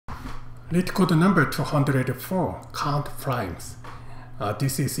Lead code number 204, count primes.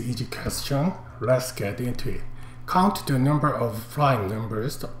 This is an easy question. Let's get into it. Count the number of prime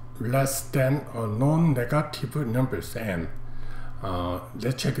numbers less than or non-negative numbers n.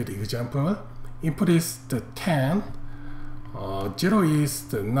 Let's check the example. Input is the 10. 0 is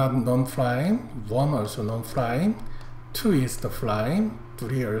the not non-prime, 1 also non-prime, 2 is the prime,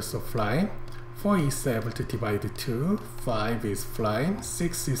 3 also prime, 4 is able to divide 2, 5 is prime,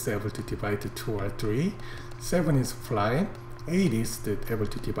 6 is able to divide 2 or 3, 7 is prime, 8 is able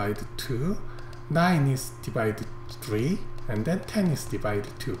to divide 2, 9 is divided 3, and then 10 is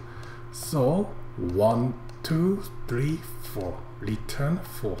divided 2. So 1, 2, 3, 4. Return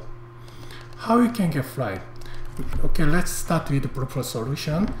 4. How you can get prime? Okay, let's start with the proposed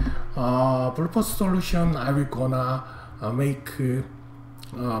solution. Proposed solution, I will gonna make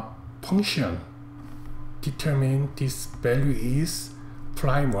function determine this value is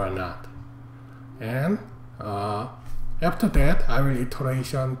prime or not, and after that I will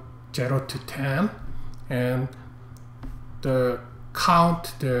iteration 0 to 10 and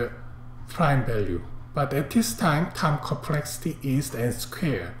count the prime value. But at this time complexity is n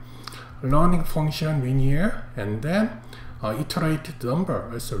square. Learning function linear, and then iterated number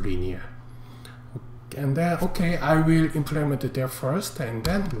also linear. And then okay, I will implement that first, and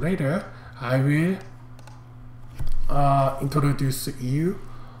then later I will introduce you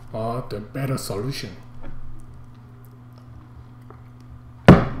the better solution.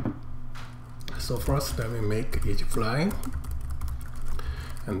 So first let me make each prime,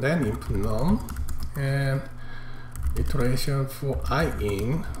 and then input num, and iteration for I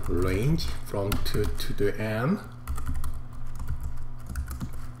in range from 2 to the n.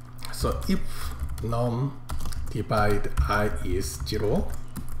 So if num divide I is 0,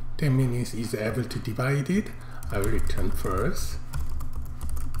 that means is able to divide it, I will return first.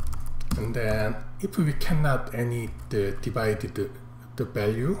 And then if we cannot divide the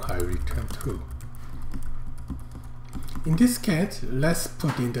value, I will return 2. In this case, let's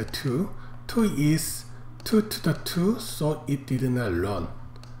put in the 2. 2 is 2 to the 2, so it did not run.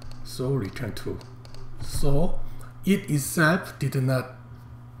 So return 2. So it itself did not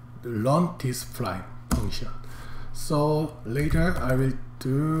run this prime function. So later I will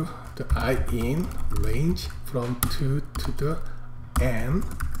do the I in range from 2 to the n,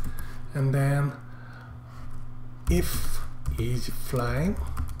 and then if is prime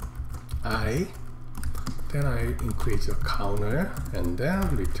I, then I increase the counter and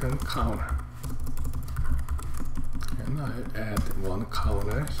then return counter. And I'll add one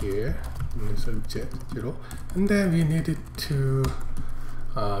counter here, result 0, and then we needed to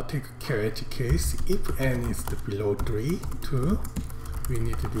take care of case. If n is below 3, 2, we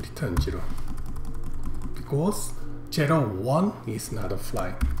need to return 0, because 0, 1 is not a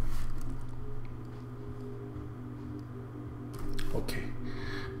prime. Okay,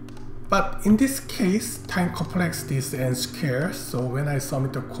 but in this case time complexity is n square, so when I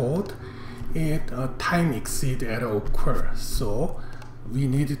submit the code, it time exceed error occur. So we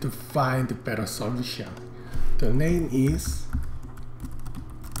needed to find a better solution. The name is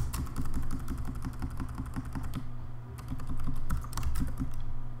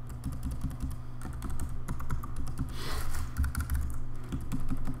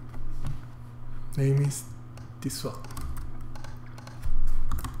this one.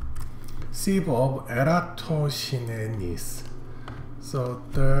 Sieve of eratosthenes. So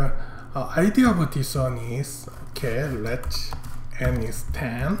the idea of this one is, okay, let n is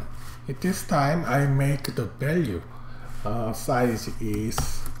 10. At this time I make the value size is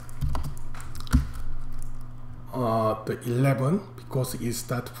the 11, because it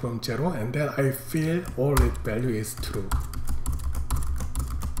starts from 0, and then I fill all its value is true.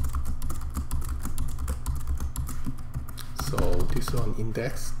 So this one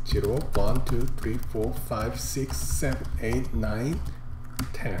index 0, 1, 2, 3, 4, 5, 6, 7, 8, 9,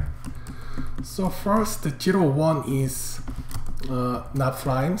 10. So first the 0, 1 is not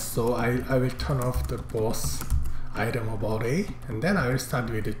prime, so I will turn off the both item of array, and then I will start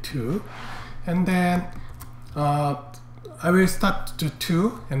with the 2, and then I will start to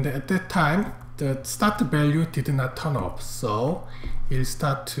 2, and at that time the start value did not turn off, so it will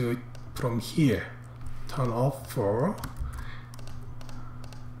start to from here turn off 4.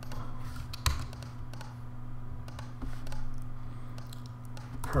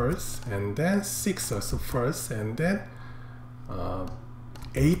 First, and then 6 also first, and then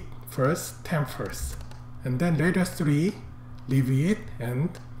 8 first, 10 first, and then later 3 leave it, and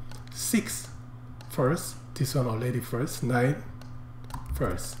 6 first, this one already first, 9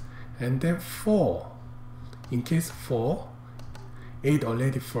 first, and then 4, in case 4, 8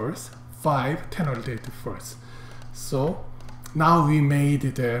 already first, 5 10^1. So now we made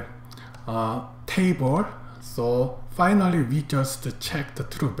the table. So finally we just check the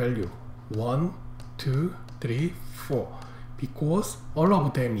true value 1, 2, 3, 4 because all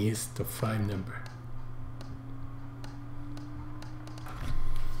of them is the prime number.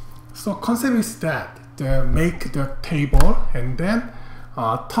 So concept is that make the table and then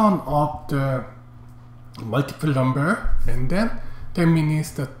turn off the multiple number, and then that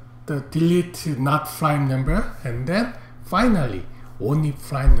means the delete not prime number, and then finally only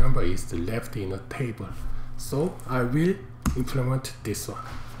prime number is left in a table. So I will implement this one.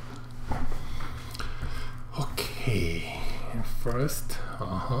 Okay, first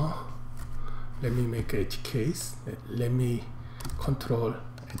let me make edge case. Let me control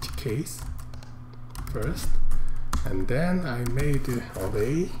edge case first, and then I made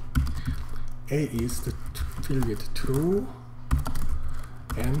array. A is the fill with true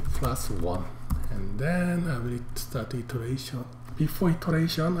and plus 1, and then I will start iteration. Before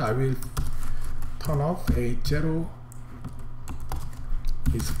iteration I will turn off A0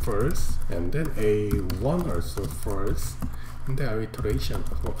 is first, and then A1 also first, and then our iteration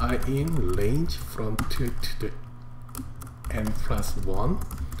for I in range from 2 to the n plus 1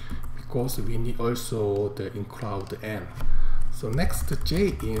 because we need also the include n. So next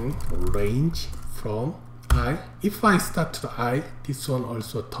j in range from I. If I start to I, this one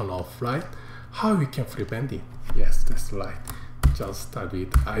also turn off, right? How we can prevent it? Yes, that's right. Just start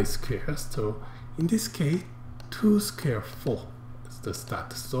with I square. So in this case 2 square 4 is the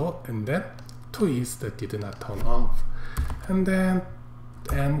start. So and then 2 is the did not turn off, and then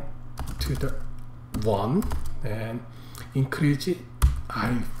n to the 1 and increase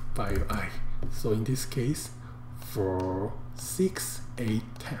I by I. So in this case 4, 6, 8,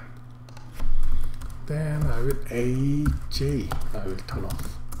 10. Then I will AJ, I will turn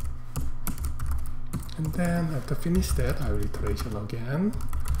off. And then after finish that, I will iteration again.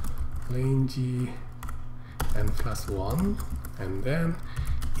 Range n plus 1. And then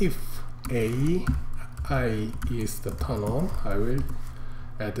if I is the turn on, I will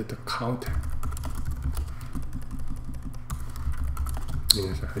add the counter.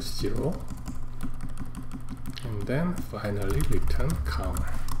 Initial 0. And then finally return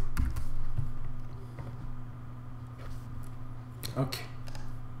counter. Okay.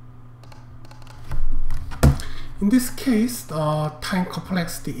 In this case, the time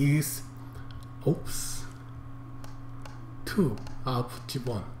complexity is 2 of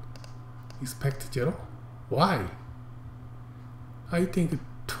G1. Expect 0. Why? I think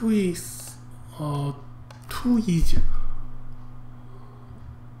 2 is too easy.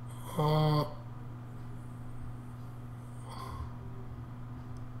 I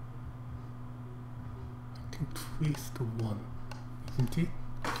think 2 is the 1, isn't it?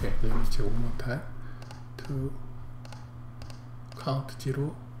 Okay, let me check one more time. 2 count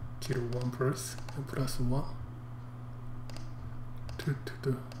 0, 0, 1 first, and plus 1. 2 to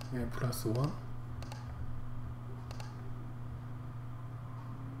the and plus 1.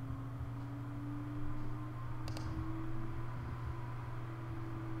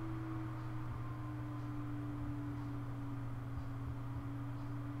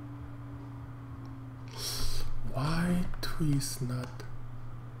 Why 2 is not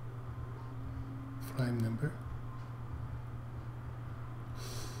prime number?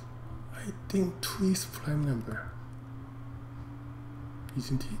 I think 2 is prime number,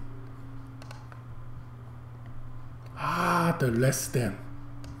 isn't it? Ah, the less than.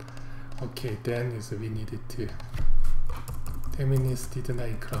 Okay, then is we needed to. 10 minutes didn't I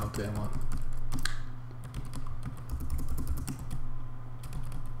include that one?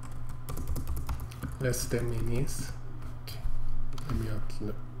 Less than minutes. Okay, let me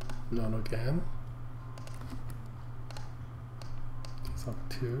learn again. It's up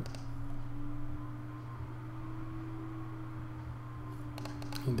to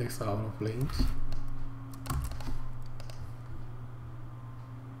index out of range.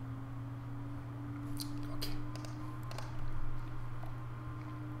 Okay.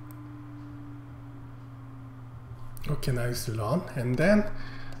 Okay, nice learn. And then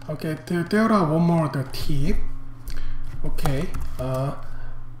okay, there are one more the tip. Okay,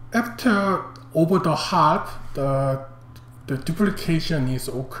 after over the half, the duplication is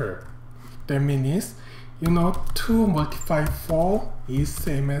occur. That means, you know, 2 multiplied 4 is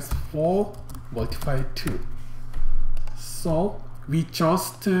same as 4 multiplied 2. So we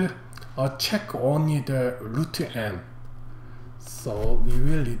just check only the root n. So we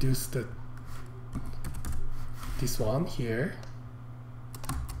will reduce this one here.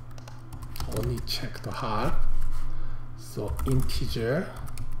 Only check the half. So integer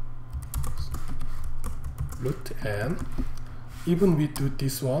root n. Even we do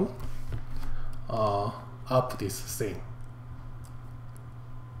this one, output is the same.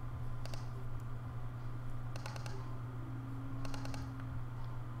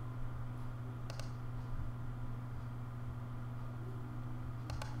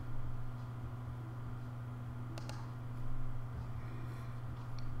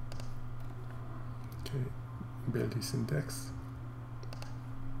 Okay, build this index.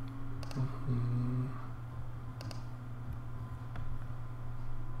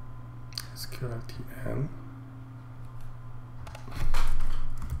 SQLTN.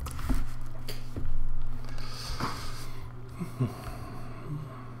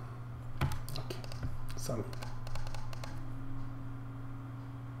 Okay, submit.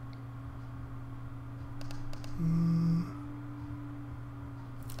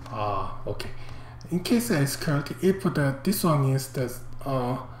 Okay. In case of SQLT, if this one is the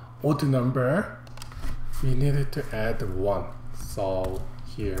odd number, we needed to add 1. So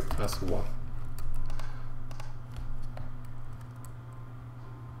here plus 1.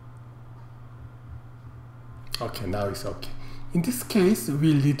 Okay, now it's okay. In this case,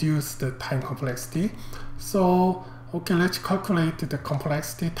 we reduce the time complexity. So okay, let's calculate the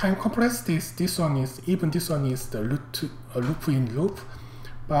complexity. Time complexity is this one is the loop in loop.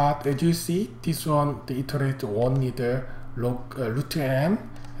 But as you see, this one the iterate only the root n,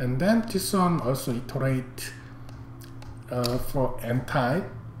 and then this one also iterate for n time.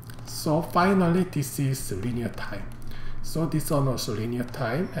 So finally, this is linear time. So this one also linear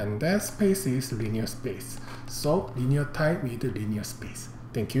time, and that space is linear space. So linear time with linear space.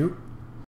 Thank you.